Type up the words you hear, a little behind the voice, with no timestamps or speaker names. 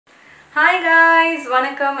Hi guys,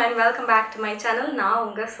 welcome and welcome back to my channel. நான்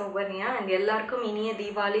உங்க Sowbaraniya and எல்லாருக்கும் இனிய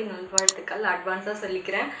தீபாவளி நல்வாழ்த்துக்கள் அட்வான்ஸா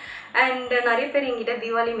சொல்லிக்கிறேன். And நிறைய பேர் என்கிட்ட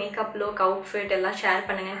தீபாவளி மேக்கப் லுக் அவுட்ஃபிட் எல்லாம் ஷேர்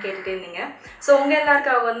பண்ணுங்கன்னு கேட்டுட்டே இருந்தீங்க. சோ உங்க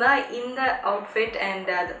எல்லாருக்காக தான் இந்த அவுட்ஃபிட்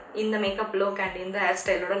and இந்த மேக்கப் லுக் and இந்த ஹேர்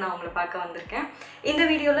ஸ்டைலோட நான் உங்களை பார்க்க வந்திருக்கேன். இந்த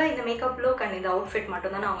வீடியோல இந்த மேக்கப் லுக் and இந்த அவுட்ஃபிட்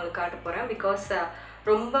மட்டும் தான் நான் உங்களுக்கு காட்ட போறேன் because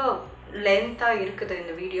ரொம்ப லென்த்தா இருக்குது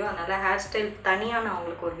இந்த வீடியோ. அதனால ஹேர் ஸ்டைல் தனியா நான்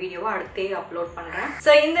உங்களுக்கு ஒரு வீடியோவை அடுத்தே அப்லோட் பண்றேன்.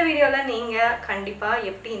 சோ இந்த வீடியோல நீங்க கண்டிப்பா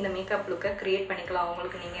எப்படி இந்த மேக்கப் லுக்கை கிரியேட் பண்ணிக்கலாம்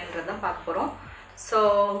உங்களுக்கு நீங்கன்றத பார்க்க போறோம். சோ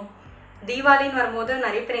தீபாவளின்னு வரும்போது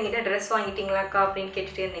நிறைய பேர் எங்கிட்ட ட்ரெஸ் வாங்கிட்டீங்களாக்கா அப்படின்னு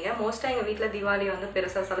கேட்டுட்டே இருந்தீங்க. மோஸ்ட்டாக எங்கள் வீட்டில் தீபாவளி வந்து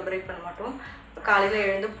பெருசாக செலிப்ரேட் பண்ண மாட்டோம். காலையில்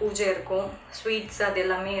எழுந்து பூஜை இருக்கும், ஸ்வீட்ஸ் அது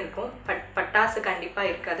எல்லாமே இருக்கும். பட்டாசு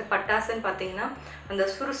கண்டிப்பாக இருக்காது. பட்டாசுன்னு பார்த்தீங்கன்னா அந்த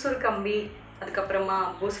சுறுசுறு கம்பி, அதுக்கப்புறமா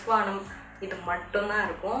புஸ்வானம், இது மட்டும்தான்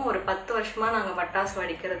இருக்கும். ஒரு 10 வருஷமாக நாங்கள் பட்டாசு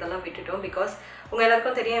வெடிக்கிறதெல்லாம் விட்டுட்டோம். பிகாஸ் உங்கள்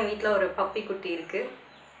எல்லாருக்கும் தெரியும் என் வீட்டில் ஒரு பப்பி குட்டி இருக்குது.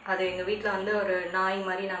 அது எங்கள் வீட்டில் வந்து ஒரு நாய்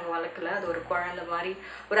மாதிரி நாங்கள் வளர்க்கல. அது ஒரு குழந்தை மாதிரி,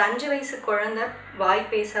 ஒரு 5 வயசு குழந்தை, வாய்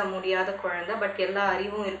பேச முடியாத குழந்தை, பட் எல்லா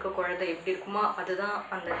அறிவும் இருக்க குழந்தை எப்படி இருக்குமோ அதுதான்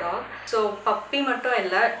அந்த டாக். ஸோ பப்பி மட்டும்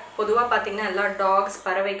இல்லை, பொதுவாக பார்த்திங்கன்னா எல்லா டாக்ஸ்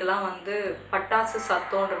பறவைக்கெல்லாம் வந்து பட்டாசு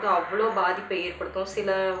சத்தம்ன்றது அவ்வளோ பாதிப்பை ஏற்படுத்தும்.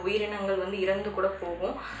 சில உயிரினங்கள் வந்து இறந்து கூட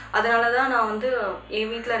போகும். அதனால தான் நான் வந்து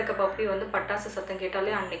என் வீட்டில் இருக்க பப்பி வந்து பட்டாசு சத்தம்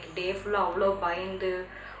கேட்டாலே அன்னைக்கு டே ஃபுல்லாக அவ்வளோ பயந்து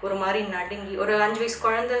ஒரு மாதிரி நடுங்கி, ஒரு 5 வயசு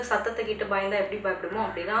குழந்தை சத்தத்தை கிட்ட பயந்தா எப்படி பயப்படுமோ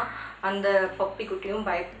அப்படிதான் அந்த பப்பி குட்டியும்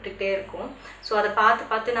பயப்பட்டுக்கிட்டே இருக்கும். ஸோ அதை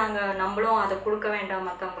பார்த்து நம்மளும் அதை கொடுக்க வேண்டாம்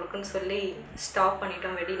மற்றவங்களுக்குன்னு சொல்லி ஸ்டாப்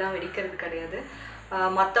பண்ணிட்டோம். வெடிலாம் வெடிக்கிறது கிடையாது.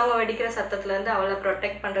 மற்றவங்க வெடிக்கிற சத்தத்துலேருந்து அவளை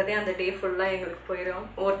ப்ரொடெக்ட் பண்ணுறதே அந்த டே ஃபுல்லாக எங்களுக்கு போயிடும்.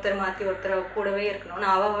 ஒருத்தர் மாற்றி ஒருத்தர் கூடவே இருக்கணும்.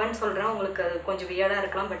 நான் அவன்னு சொல்கிறேன், உங்களுக்கு அது கொஞ்சம் வியர்டாக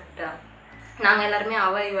இருக்கலாம். பட் நாங்கள்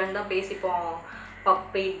எல்லாருமே இவன் தான் பேசிப்போம்,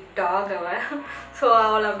 பப்பி டாக் அவள். ஸோ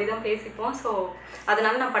அவளை அப்படி தான் பேசிப்போம். ஸோ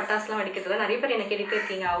அதனால நான் பட்டாசுலாம் வெடிக்கிறதுல நிறைய பேர் என்ன கேட்டுகிட்டே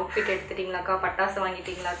இருக்கீங்க, அவுட்ஃபிட் எடுத்துட்டிங்களாக்கா, பட்டாசு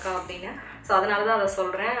வாங்கிட்டீங்களாக்கா அப்படின்னு. ஸோ அதனால தான் அதை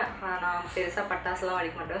சொல்கிறேன். நான் பெருசாக பட்டாசுலாம்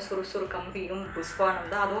வெடிக்க மாட்டேன். சுறுசுறு கம்பியும்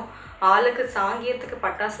புஸ்வானம் தான். அதுவும் ஆளுக்கு சாங்கியத்துக்கு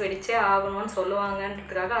பட்டாசு வெடிச்சே ஆகணும்னு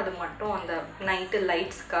சொல்லுவாங்கன்றதுக்காக அது மட்டும் அந்த நைட்டு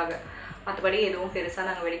லைட்ஸுக்காக. மற்றபடி எதுவும் பெருசாக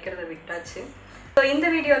நாங்கள் வெடிக்கிறத விட்டாச்சு. ஸோ இந்த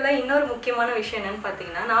வீடியோவில் இன்னொரு முக்கியமான விஷயம் என்னென்னு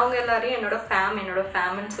பார்த்தீங்கன்னா, நான் அவங்க எல்லாரையும் என்னோட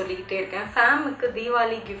ஃபேம்னு சொல்லிக்கிட்டே இருக்கேன். ஃபேமுக்கு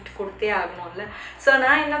தீபாவளி கிஃப்ட் கொடுத்தே ஆகணும்ல. ஸோ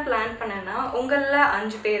நான் என்ன பிளான் பண்ணேன்னா, உங்களில்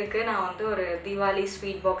 5 பேருக்கு நான் வந்து ஒரு தீபாவளி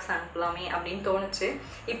ஸ்வீட் பாக்ஸ் அனுப்பலாமே அப்படின்னு தோணுச்சு.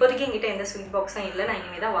 இப்போதைக்கு என்கிட்ட எந்த ஸ்வீட் பாக்ஸும் இல்லை. நான்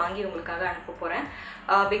இனிமேல் தான் வாங்கி உங்களுக்காக அனுப்ப போகிறேன்.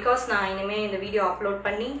 பிகாஸ் நான் இனிமேல் இந்த வீடியோ அப்லோட்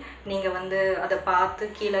பண்ணி நீங்கள் வந்து அதை பார்த்து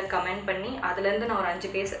கீழே கமெண்ட் பண்ணி அதுலேருந்து நான் ஒரு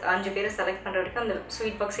 5 பேரை செலக்ட் பண்ணுற வரைக்கும் அந்த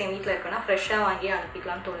ஸ்வீட் பாக்ஸ் என் வீட்டில் இருக்குன்னா ஃப்ரெஷ்ஷாக வாங்கி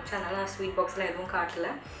அனுப்பிக்கலாம்னு தோணுச்சு. அதனால் நான் ஸ்வீட் பாக்ஸில் எதுவும்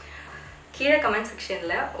காட்டலை. கீழே கமெண்ட்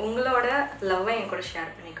செக்ஷனில் உங்களோட லவ்வை என் கூட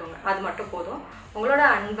ஷேர் பண்ணிக்கோங்க. அது மட்டும் போதும். உங்களோட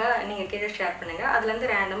அன்பை நீங்கள் கீழே ஷேர் பண்ணுங்கள். அதுலேருந்து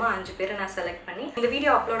ரேண்டமாக 5 பேரை நான் செலக்ட் பண்ணி இந்த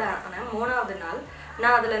வீடியோ அப்லோட் ஆன 3வது நாள்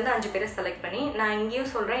நான் அதுலேருந்து 5 பேரை செலக்ட் பண்ணி நான்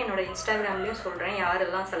இங்கேயும் சொல்கிறேன், என்னோட இன்ஸ்டாகிராம்லேயும் சொல்கிறேன்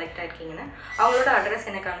யாரெல்லாம் செலக்ட் ஆகிருக்கீங்கன்னு. அவங்களோட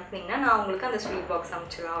அட்ரஸ் எனக்கு அனுப்புனீங்கன்னா நான் உங்களுக்கு அந்த ஸ்வீட் பாக்ஸ்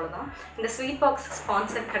அனுப்பிச்சிடுவேன். அவ்வளோதான். இந்த ஸ்வீட் பாக்ஸ்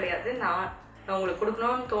ஸ்பான்சர் கிடையாது. நான் உங்களுக்கு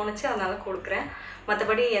கொடுக்கணும்னு தோணுச்சு, அதனால கொடுக்குறேன்.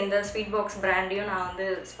 மற்றபடி எந்த ஸ்வீட் பாக்ஸ் பிராண்டையும் நான் வந்து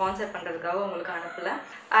ஸ்பான்சர் பண்ணுறதுக்காக உங்களுக்கு அனுப்பலை.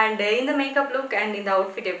 அண்ட் இந்த மேக்கப் லுக் அண்ட் இந்த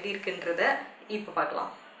அவுட்ஃபிட் எப்படி இருக்குன்றத இப்போ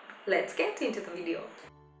பார்க்கலாம். Let's get into the video.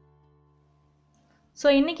 So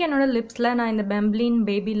இன்றைக்கி என்னோடய லிப்ஸில் நான் இந்த பெம்பிளின்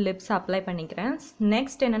பேபி லிப்ஸ் அப்ளை பண்ணிக்கிறேன்.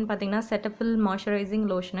 நெக்ஸ்ட் என்னென்னு பார்த்தீங்கன்னா, செட்டஃபில் மாய்ஸ்சரைசிங்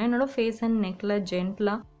லோஷனை என்னோடய ஃபேஸ் அண்ட் நெக்கில்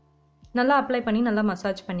ஜென்டலாக நல்லா அப்ளை பண்ணி நல்லா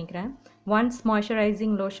மசாஜ் பண்ணிக்கிறேன். ஒன்ஸ்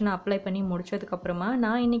மாய்ஸ்சரைசிங் லோஷனை அப்ளை பண்ணி முடிச்சதுக்கப்புறமா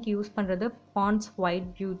நான் இன்றைக்கி யூஸ் பண்ணுறது bonds white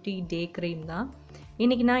beauty day cream தான்.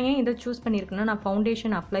 இன்றைக்கி நான் ஏன் இதை சூஸ் பண்ணியிருக்கேன்னா, நான்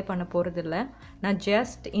ஃபவுண்டேஷன் அப்ளை பண்ண போகிறதில்ல. நான்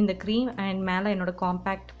ஜஸ்ட் இந்த க்ரீம் அண்ட் மேலே என்னோடய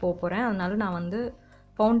காம்பேக்ட் போகிறேன். அதனால நான் வந்து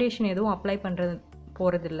ஃபவுண்டேஷன் எதுவும் அப்ளை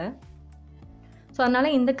போகிறதில்ல. ஸோ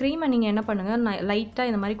அதனால் இந்த க்ரீமை நீங்கள் என்ன பண்ணுங்கள், லைட்டாக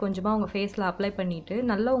இந்த மாதிரி கொஞ்சமாக உங்கள் ஃபேஸில் அப்ளை பண்ணிவிட்டு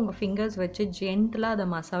நல்லா உங்கள் ஃபிங்கர்ஸ் வச்சு ஜென்டலாக அதை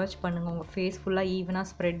மசாஜ் பண்ணுங்கள். உங்கள் ஃபேஸ் ஃபுல்லாக ஈவனாக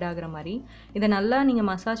ஸ்ப்ரெட் ஆகிற மாதிரி இதை நல்லா நீங்கள்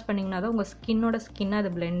மசாஜ் பண்ணிங்கன்னா தான் உங்கள் ஸ்கின்னோட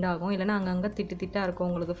அது பிளெண்ட் ஆகும். இல்லைனா அங்கங்கே திட்டாக இருக்கும்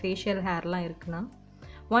உங்களுக்கு ஃபேஷியல் ஹேர்லாம் இருக்குன்னா.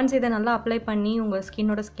 ஒன்ஸ் இதை நல்லா அப்ளை பண்ணி உங்கள்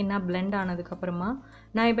ஸ்கின்னாக பிளெண்ட் ஆனதுக்கப்புறமா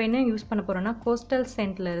நான் இப்போ என்ன யூஸ் பண்ண போகிறேன்னா, கோஸ்டல்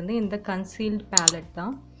சென்ட்லேருந்து இந்த கன்சீல்டு பேலட்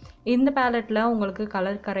தான். இந்த பேலட்டில் உங்களுக்கு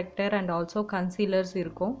colour character and also concealers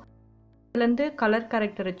இருக்கும். இதுலேருந்து கலர்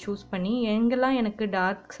கரெக்டரை சூஸ் பண்ணி எங்கெல்லாம் எனக்கு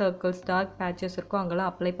டார்க் சர்க்கிள்ஸ் டார்க் பேச்சஸ் இருக்கோ அங்கெல்லாம்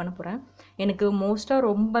அப்ளை பண்ண போகிறேன். எனக்கு மோஸ்ட்டாக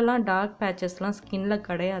ரொம்பலாம் டார்க் பேச்சஸ்லாம் ஸ்கின்ல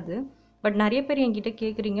கிடையாது. பட் நிறைய பேர் என்கிட்ட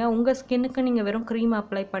கேட்குறீங்க, உங்கள் ஸ்கின்னுக்கு நீங்கள் வெறும் க்ரீம்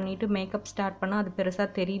அப்ளை பண்ணிவிட்டு மேக்கப் ஸ்டார்ட் பண்ணால் அது பெருசாக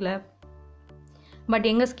தெரியல, பட்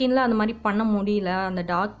எங்கள் ஸ்கின்னில் அந்த மாதிரி பண்ண முடியல, அந்த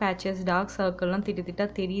டார்க் பேச்சஸ் டார்க் சர்க்கிள்லாம் திட்டாக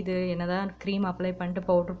தெரியுது என்னதான் க்ரீம் அப்ளை பண்ணிட்டு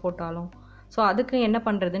பவுடர் போட்டாலும். ஸோ அதுக்கு என்ன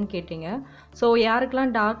பண்ணுறதுன்னு கேட்டிங்க. ஸோ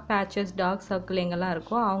யாருக்கெல்லாம் டார்க் பேச்சஸ் டார்க் சர்க்கிள் எங்கெல்லாம்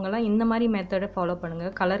இருக்கோ அவங்கெல்லாம் இந்த மாதிரி மெத்தடை ஃபாலோ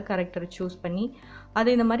பண்ணுங்கள். கலர் கரெக்டரை சூஸ் பண்ணி அது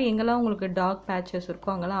இந்த மாதிரி எங்கெல்லாம் உங்களுக்கு டார்க் பேச்சஸ் இருக்கோ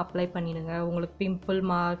அங்கெல்லாம் அப்ளை பண்ணிடுங்க. உங்களுக்கு பிம்பிள்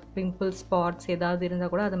மார்க், பிம்பிள் ஸ்பாட்ஸ் ஏதாவது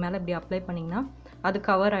இருந்தால் கூட அது மேலே இப்படி அப்ளை பண்ணிங்கன்னா அது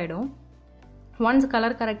கவர் ஆகிடும். ஒன்ஸ்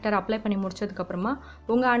கலர் கரெக்டர் அப்ளை பண்ணி முடிச்சதுக்கப்புறமா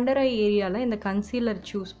உங்கள் அண்டர் ஐ ஏரியாவில் இந்த கன்சீலர்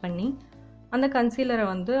சூஸ் பண்ணி அந்த கன்சீலரை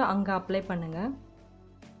வந்து அங்கே அப்ளை பண்ணுங்கள்.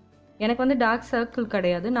 எனக்கு வந்து டார்க் சர்க்கிள்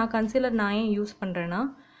கிடையாது. நான் கன்சீலர் நான் ஏன் யூஸ் பண்ணுறேன்னா,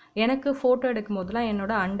 எனக்கு ஃபோட்டோ எடுக்கும் போதெல்லாம்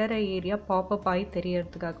என்னோட அண்டர் ஐ ஏரியா பாப்பப் ஆகி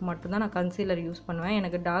தெரியறதுக்காக மட்டும்தான் நான் கன்சீலர் யூஸ் பண்ணுவேன்.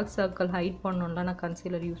 எனக்கு டார்க் சர்க்கிள் ஹைட் பண்ணணும்லாம் நான்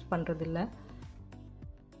கன்சீலர் யூஸ் பண்ணுறதில்ல.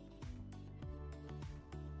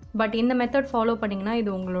 பட் இந்த மெத்தட் ஃபாலோ பண்ணிங்கன்னா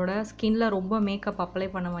இது உங்களோட ஸ்கின்ல ரொம்ப மேக்கப் அப்ளை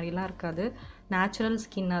பண்ண மாதிரிலாம் இருக்காது, நேச்சுரல்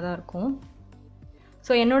ஸ்கின்னாக தான் இருக்கும்.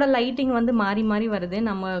 ஸோ என்னோடய லைட்டிங் வந்து மாறி மாறி வருது.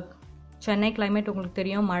 நம்ம சென்னை கிளைமேட் உங்களுக்கு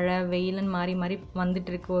தெரியும், மழை வெயிலுன்னு மாறி மாறி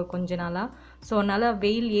வந்துட்டு இருக்கு ஒரு கொஞ்ச நாளாக. ஸோ அதனால்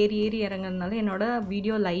வெயில் ஏறி ஏறி இறங்குறதுனால என்னோடய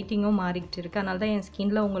வீடியோ லைட்டிங்கும் மாறிக்கிட்டு இருக்குது. அதனால தான் என்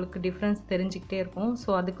ஸ்கின்னில் உங்களுக்கு டிஃப்ரென்ஸ் தெரிஞ்சுக்கிட்டே இருக்கும்.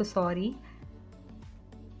 ஸோ அதுக்கு சாரி.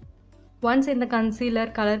 ஒன்ஸ் இந்த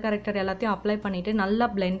கன்சீலர் கலர் கரெக்டர் எல்லாத்தையும் அப்ளை பண்ணிவிட்டு நல்லா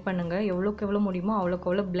பிளெண்ட் பண்ணுங்கள். எவ்வளோக்கு எவ்வளோ முடியுமோ அவ்வளோக்கு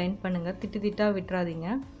எவ்வளோ பிளெண்ட் பண்ணுங்கள். திட்டாக விட்டுறாதீங்க.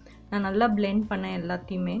 நான் நல்லா பிளெண்ட் பண்ணேன்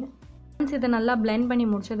எல்லாத்தையுமே. ஒன்ஸ் இதை நல்லா பிளெண்ட் பண்ணி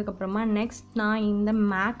முடிச்சதுக்கப்புறமா நெக்ஸ்ட் நான் இந்த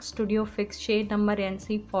make studio fix shade number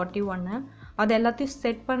NC41 அது எல்லாத்தையும்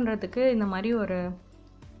செட் பண்ணுறதுக்கு இந்த மாதிரி ஒரு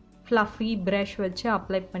ஃப்ளஃபி ப்ரஷ் வச்சு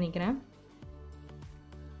அப்ளை பண்ணிக்கிறேன்.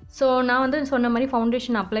 ஸோ நான் வந்து சொன்ன மாதிரி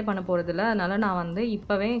ஃபவுண்டேஷன் அப்ளை பண்ண போகிறதில்ல, அதனால் நான் வந்து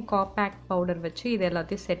இப்போவே காம்பேக்ட் பவுடர் வச்சு இது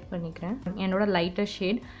எல்லாத்தையும் செட் பண்ணிக்கிறேன். என்னோடய லைட்டர்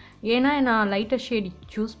ஷேட், ஏன்னா நான் லைட்டர் ஷேட்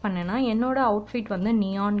சூஸ் பண்ணேன்னா என்னோடய அவுட்ஃபிட் வந்து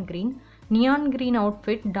neon green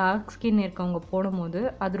outfit dark skin இருக்கவங்க போடும்போது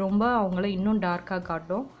அது ரொம்ப அவங்கள இன்னும் டார்க்காக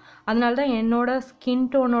காட்டும். அதனால தான் என்னோடய ஸ்கின்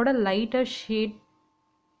டோனோட லைட்டர் ஷேட்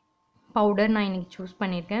பவுடர் நான் இன்றைக்கி சூஸ்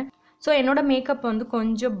பண்ணியிருக்கேன். ஸோ என்னோடய மேக்கப் வந்து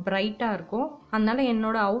கொஞ்சம் பிரைட்டாக இருக்கும். அதனால்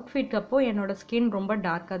என்னோடய அவுட்ஃபிட் அப்போது என்னோடய ஸ்கின் ரொம்ப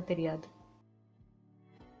டார்க்காக தெரியாது.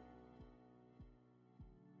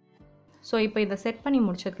 ஸோ இப்போ இதை செட் பண்ணி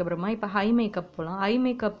முடிச்சதுக்கப்புறமா இப்போ ஹை மேக்கப் போகலாம். ஹை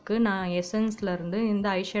மேக்கப்புக்கு நான் எசன்ஸ்லேருந்து இந்த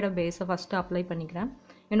ஐஷேடோ பேஸை ஃபஸ்ட்டு அப்ளை பண்ணிக்கிறேன்.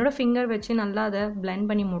 என்னோடய ஃபிங்கர் வச்சு நல்லா அதை பிளெண்ட்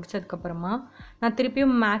பண்ணி முடிச்சதுக்கப்புறமா நான்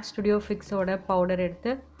திருப்பியும் மேக் ஸ்டுடியோ ஃபிக்ஸோட பவுடர்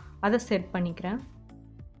எடுத்து அதை செட் பண்ணிக்கிறேன்.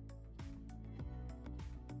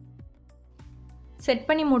 செட்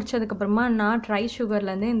பண்ணி முடிச்சதுக்கப்புறமா நான் ட்ரை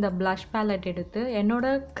சுகர்லேருந்து இந்த ப்ளஷ் பேலட் எடுத்து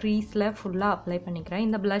என்னோடய க்ரீஸில் ஃபுல்லாக அப்ளை பண்ணிக்கிறேன்.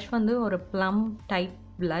 இந்த ப்ளஷ் வந்து ஒரு ப்ளம் டைப்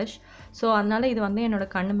ப்ளஷ். ஸோ அதனால் இது வந்து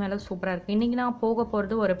என்னோடய கண்ணு மேலே சூப்பராக இருக்குது. இன்றைக்கி நான் போக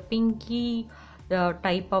போகிறது ஒரு பிங்கி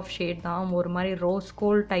டைப் ஆஃப் ஷேட் தான், ஒரு மாதிரி rose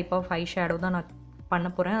gold type of eye shadow தான் நான் பண்ண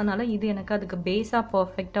போகிறேன். அதனால் இது எனக்கு அதுக்கு பேஸாக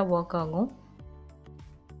பர்ஃபெக்டாக ஒர்க் ஆகும்.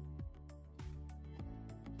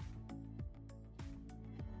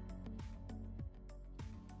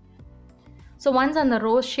 ஸோ ஒன்ஸ் அந்த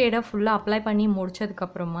ரோஸ் ஷேடை ஃபுல்லாக அப்ளை பண்ணி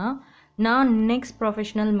முடிச்சதுக்கப்புறமா நான் next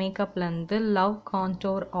professional மேக்கப்லேருந்து love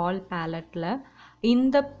contour all பேலட்டில்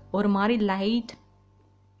இந்த ஒரு மாதிரி light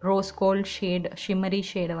rose gold shade shimmery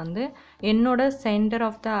ஷேடை வந்து என்னோட centre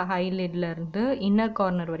of the ஹைலிட்லேருந்து inner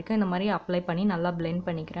corner வரைக்கும் இந்த மாதிரி அப்ளை பண்ணி நல்லா பிளெண்ட்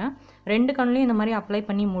பண்ணிக்கிறேன். ரெண்டு கண்ணுலையும் இந்த மாதிரி அப்ளை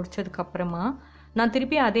பண்ணி முடிச்சதுக்கப்புறமா நான்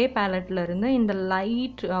திருப்பி அதே பேலட்லேருந்து இந்த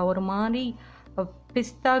லைட் ஒரு மாதிரி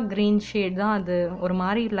பிஸ்தா க்ரீன் ஷேட் தான், அது ஒரு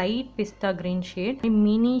மாதிரி லைட் பிஸ்தா green shade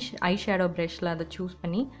mini eye shadow ப்ரஷில் அதை சூஸ்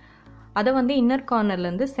பண்ணி அதை வந்து inner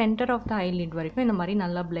கார்னர்லேருந்து centre of the eyelid வரைக்கும் இந்த மாதிரி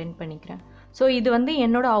நல்லா பிளெண்ட் பண்ணிக்கிறேன். ஸோ இது வந்து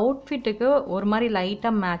என்னோடய அவுட்ஃபிட்டுக்கு ஒரு மாதிரி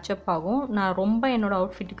லைட்டாக மேட்சப் ஆகும். நான் ரொம்ப என்னோடய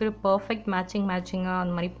அவுட்ஃபிட்டுக்கு பர்ஃபெக்ட் மேட்சிங்காக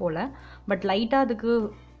அந்த மாதிரி போகல, பட் லைட்டாக அதுக்கு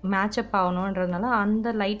மேட்சப் ஆகணுன்றதுனால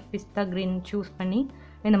அந்த லைட் பிஸ்தா க்ரீன் சூஸ் பண்ணி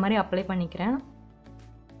இந்த மாதிரி அப்ளை பண்ணிக்கிறேன்.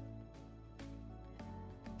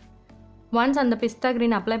 ஒன்ஸ் அந்த பிஸ்தா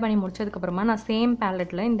க்ரீன் அப்ளை பண்ணி முடிச்சதுக்கப்புறமா நான் சேம்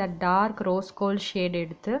பேலட்டில் இந்த டார்க் ரோஸ் கோல்ட் ஷேட்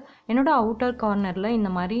எடுத்து என்னோடய அவுட்டர் கார்னரில் இந்த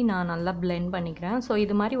மாதிரி நான் நல்லா பிளெண்ட் பண்ணிக்கிறேன். ஸோ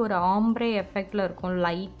இது மாதிரி ஒரு ஆம்ப்ரே எஃபெக்டில் இருக்கும்,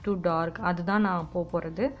 லைட் டு டார்க், அதுதான் நான்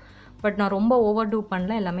போகிறது. பட் நான் ரொம்ப ஓவர் டூ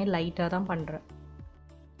பண்ணல, எல்லாமே லைட்டாக தான் பண்ணுறேன்.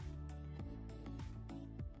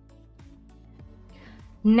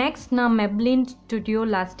 நெக்ஸ்ட் நான் Maybelline studio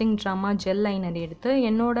lasting drama gel liner எடுத்து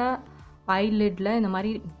என்னோடய ஐலிட்டில் இந்த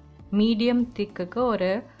மாதிரி மீடியம் திக்குக்கு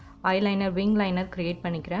ஒரு ஐலைனர் விங் லைனர் க்ரியேட்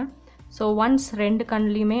பண்ணிக்கிறேன். ஸோ ஒன்ஸ் ரெண்டு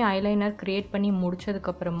கண்லேயுமே ஐலைனர் க்ரியேட் பண்ணி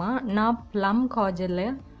முடிச்சதுக்கப்புறமா நான் ப்ளம் காஜலில்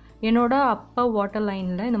என்னோடய அப்பர் வாட்டர்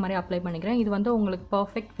லைனில் இந்த மாதிரி அப்ளை பண்ணிக்கிறேன். இது வந்து உங்களுக்கு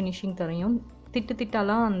பர்ஃபெக்ட் ஃபினிஷிங் தெரியும்,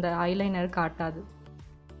 திட்டாலாம் அந்த ஐலைனர் காட்டாது.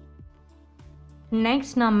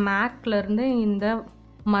 நெக்ஸ்ட் நான் மேக்லேருந்து இந்த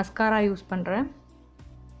மஸ்காரா யூஸ் பண்ணுறேன்.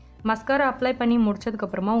 மஸ்காரா அப்ளை பண்ணி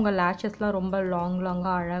முடிச்சதுக்கப்புறமா உங்கள் லேஷஸ்லாம் ரொம்ப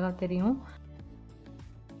லாங்காக அழகாக தெரியும்.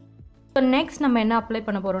 ஸோ நெக்ஸ்ட் நம்ம என்ன அப்ளை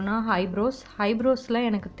பண்ண போகிறோம்னா ஐப்ரோஸில்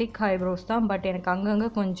எனக்கு திக் ஐப்ரோஸ் தான், பட் எனக்கு அங்கங்கே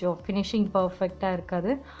கொஞ்சம் ஃபினிஷிங் பர்ஃபெக்டாக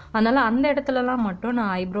இருக்காது. அதனால் அந்த இடத்துலலாம் மட்டும்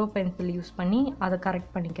நான் ஐப்ரோ பென்சில் யூஸ் பண்ணி அதை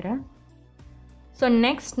கரெக்ட் பண்ணிக்கிறேன். ஸோ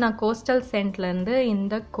நெக்ஸ்ட் நான் கோஸ்டல் சென்ட்லேருந்து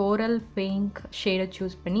இந்த கோரல் பிங்க் ஷேடை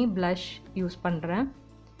சூஸ் பண்ணி ப்ளஷ் யூஸ் பண்ணுறேன்.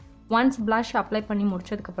 ஒன்ஸ் blush அப்ளை பண்ணி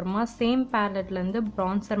முடிச்சதுக்கப்புறமா same பேலட்லேருந்து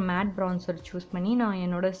bronzer mat bronzer choose பண்ணி நான்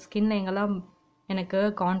என்னோடய ஸ்கின்ல எங்கெல்லாம் எனக்கு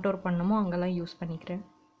கான்டோர் பண்ணணுமோ அங்கெல்லாம் யூஸ் பண்ணிக்கிறேன்.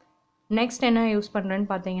 நெக்ஸ்ட் என்ன யூஸ் பண்ணுறேன்னு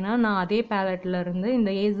பார்த்தீங்கன்னா நான் அதே பேலட்லேருந்து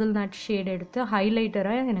இந்த ஏசல் நட் ஷேட் எடுத்து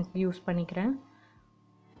ஹைலைட்டராக எனக்கு யூஸ் பண்ணிக்கிறேன்.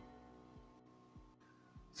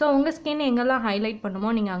 ஸோ உங்கள் ஸ்கின் எங்கெல்லாம் ஹைலைட் பண்ணுமோ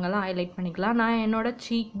நீங்கள் அங்கெல்லாம் ஹைலைட் பண்ணிக்கலாம். நான் என்னோடய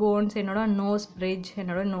சீக் போன்ஸ், என்னோடய நோஸ் பிரிட்ஜ்,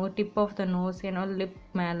 என்னோடய டிப் ஆஃப் த நோஸ், என்னோடய லிப்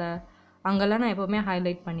மேலே அங்கெல்லாம் நான் எப்போவுமே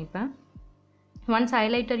ஹைலைட் பண்ணிப்பேன். ஒன்ஸ்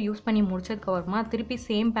ஹைலைட்டர் யூஸ் பண்ணி முடிச்சதுக்கப்புறமா திருப்பி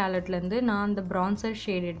சேம் பேலட்லேருந்து நான் அந்த ப்ரான்சர்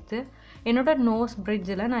ஷேட் எடுத்து என்னோடய நோஸ்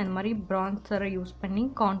பிரிட்ஜில் நான் இந்த மாதிரி ப்ரான்சரை யூஸ் பண்ணி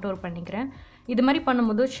கான்டோர் பண்ணிக்கிறேன். இது மாதிரி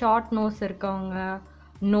பண்ணும்போது ஷார்ட் நோஸ் இருக்கவங்க,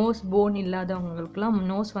 நோஸ் போன் இல்லாதவங்களுக்குலாம்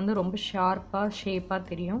நோஸ் வந்து ரொம்ப ஷார்ப்பாக ஷேப்பாக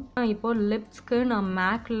தெரியும். இப்போது லிப்ஸ்க்கு நான்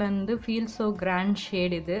மேக்லேருந்து ஃபீல் ஸோ கிராண்ட்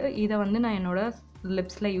ஷேட் இதை வந்து நான் என்னோடய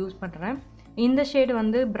லிப்ஸில் யூஸ் பண்ணுறேன். இந்த ஷேடு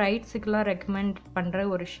வந்து பிரைட்ஸுக்கெலாம் ரெக்கமெண்ட் பண்ணுற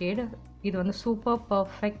ஒரு ஷேடு. இது வந்து super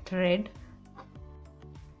perfect red.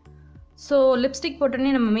 So lipstick போட்டோன்னே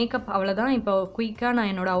நம்ம மேக்கப் அவ்வளோதான். இப்போ குயிக்காக நான்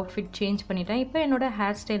என்னோடய அவுட்ஃபிட் சேஞ்ச் பண்ணிட்டேன். இப்போ என்னோடய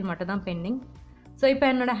ஹேர் ஸ்டைல் மட்டும் தான் பெண்டிங். ஸோ இப்போ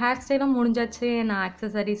என்னோடய ஹேர் ஸ்டைலும் முடிஞ்சாச்சு, நான்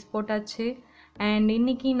ஆக்சசரிஸ் போட்டாச்சு. அண்ட்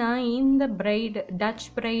இன்றைக்கி நான் இந்த டச்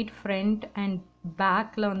பிரைட் ஃப்ரண்ட் அண்ட்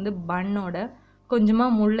பேக்கில் வந்து பன்னோட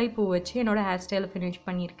கொஞ்சமாக முல்லைப்பூ வச்சு என்னோடய ஹேர் ஸ்டைலை ஃபினிஷ்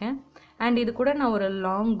பண்ணியிருக்கேன். அண்ட் இது கூட நான் ஒரு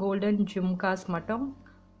லாங் கோல்டன் ஜும்காஸ் மட்டும்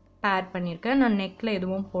பேர் பண்ணியிருக்கேன். நான் நெக்கில்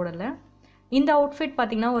எதுவும் போடலை. இந்த அவுட்ஃபிட்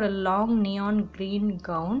பார்த்திங்கன்னா ஒரு long neon green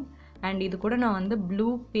gown and இது கூட நான் வந்து ப்ளூ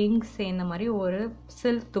பிங்க் சேர்ந்த மாதிரி ஒரு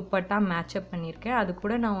சில்க் துப்பட்டா மேட்சப் பண்ணியிருக்கேன். அது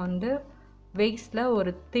கூட நான் வந்து வெயிஸ்டில்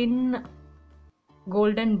ஒரு தின்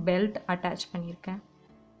கோல்டன் பெல்ட் அட்டாச் பண்ணியிருக்கேன்.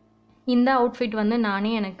 இந்த அவுட்ஃபிட் வந்து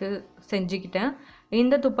நானே எனக்கு செஞ்சுக்கிட்டேன்.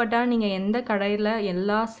 இந்த துப்பட்டா நீங்கள் எந்த கடையில்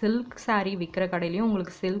எல்லா சில்க் சாரீ விற்கிற கடையிலையும்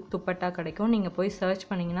உங்களுக்கு சில்க் துப்பட்டா கிடைக்கும். நீங்கள் போய் சர்ச்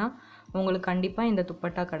பண்ணிங்கன்னா உங்களுக்கு கண்டிப்பாக இந்த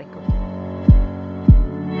துப்பட்டா கிடைக்கும்.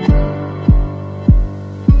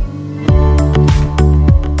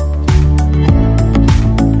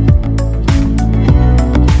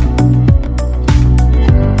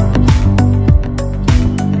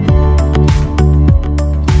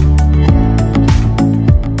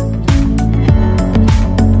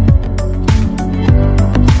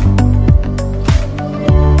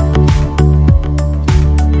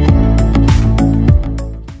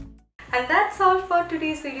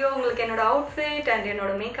 today's video உங்களுக்கு என்னோட அவுட்ஃபிட் அண்ட்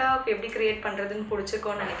என்னோட மேக்கப் எப்படி கிரியேட் பண்ணுறதுன்னு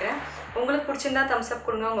பிடிச்சிருக்கோன்னு நினைக்கிறேன். உங்களுக்கு பிடிச்சிருந்தா தம்ஸ் அப்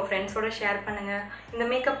கொடுங்க, உங்கள் ஃப்ரெண்ட்ஸோட ஷேர் பண்ணுங்கள். இந்த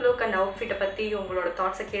மேக்கப் லுக் அண்ட் அவுட்ஃபிட்டை பற்றி உங்களோட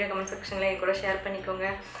தாட்ஸை கீழே கமெண்ட் செக்ஷனில் என் கூட ஷேர் பண்ணிக்கோங்க.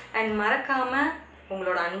 அண்ட் மறக்காமல்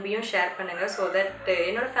உங்களோட அன்பையும் ஷேர் பண்ணுங்கள். ஸோ தட்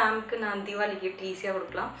என்னோடய ஃபேமிலிக்கு நான் தீபாவளி கிஃப்ட் ஈஸியாக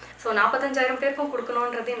கொடுக்கலாம். ஸோ 45,000 பேருக்கும்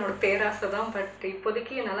கொடுக்கணுன்றது என்னோட பேராசை தான். பட்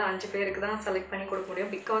இப்போதைக்கு என்னால் 5 பேருக்கு தான் செலக்ட் பண்ணி கொடுக்க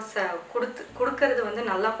முடியும். பிகாஸ் கொடுக்கறது வந்து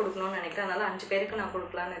நல்லா கொடுக்கணும்னு நினைக்கிறேன். அதனால் 5 பேருக்கு நான்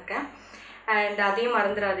கொடுக்கலான்னு இருக்கேன். அண்ட் அதையும்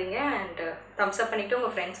மறந்துடாதீங்க. அண்ட் தம்ஸ் அப் பண்ணிவிட்டு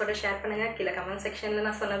உங்கள் ஃப்ரெண்ட்ஸோட ஷேர் பண்ணுங்கள். கீழே கமெண்ட் செக்ஷனில்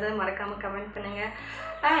நான் சொன்னதை மறக்காமல் கமெண்ட் பண்ணுங்கள்.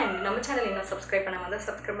 அண்ட் நம்ம சேனல் இன்னும் சப்ஸ்கிரைப் பண்ணாமல் தான்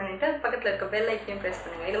சப்ஸ்கிரைப் பண்ணிவிட்டு பக்கத்தில் இருக்க பெல் ஐக்கனையும் ப்ரெஸ்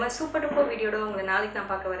பண்ணுங்கள். இது மாதிரி சூப்பர் டூப்பர் வீடியோட உங்களை நாளைக்கு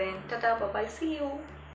நான் பார்க்க வரேன். டாடா, பாய், see you.